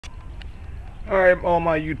Alright, all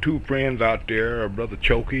my YouTube friends out there, Brother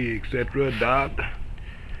Chokey, etc., Doc,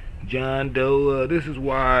 John Doe, this is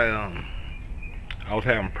why I was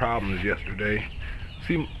having problems yesterday.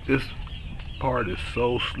 See, this part is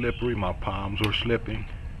so slippery, my palms were slipping.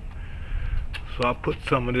 So I put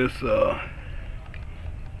some of this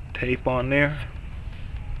tape on there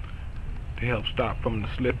to help stop from the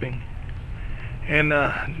slipping. And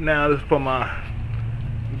now this is for my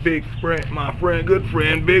big friend, good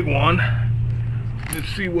friend, Big One. Let's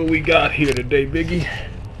see what we got here today, Biggie.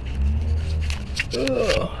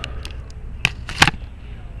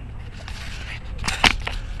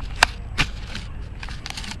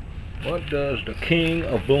 What does the King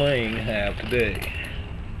of Bling have today?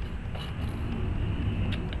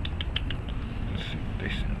 Let's see what they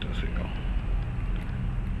sent us here.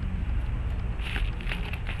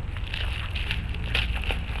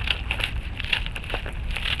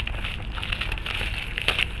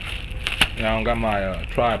 I don't got my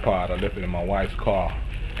tripod. I left it in my wife's car.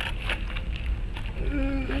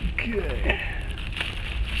 Okay.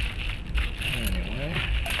 Anyway,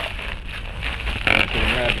 I put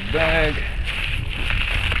them out the bag,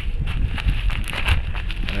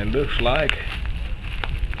 and it looks like,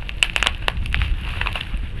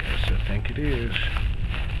 yes, I think it is.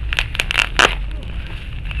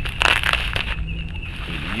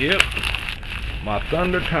 Yep, my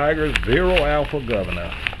Thunder Tiger Zero Alpha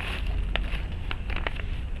Governor.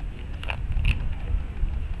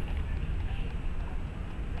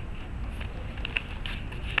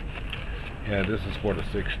 Yeah, this is for the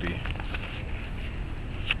 60.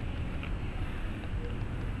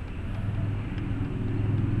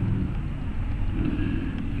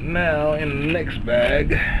 Now in the next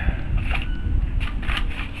bag,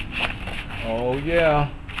 oh yeah,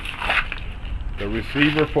 the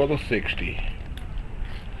receiver for the 60.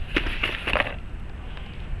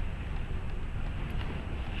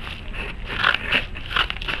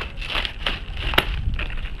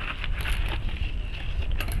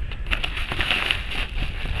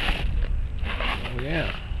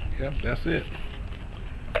 Yeah, yep, that's it.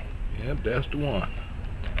 Yep, that's the one.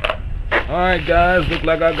 Alright guys, look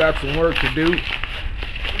like I got some work to do.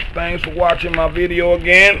 Thanks for watching my video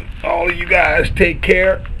again. All of you guys take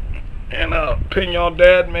care. And pin your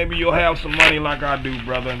dad, maybe you'll have some money like I do,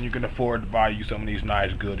 brother, and you can afford to buy you some of these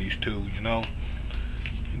nice goodies too, you know.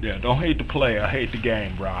 Yeah, don't hate the player, hate the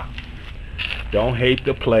game, brah. Don't hate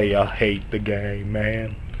the player, hate the game,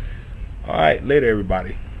 man. Alright, later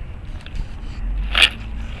everybody.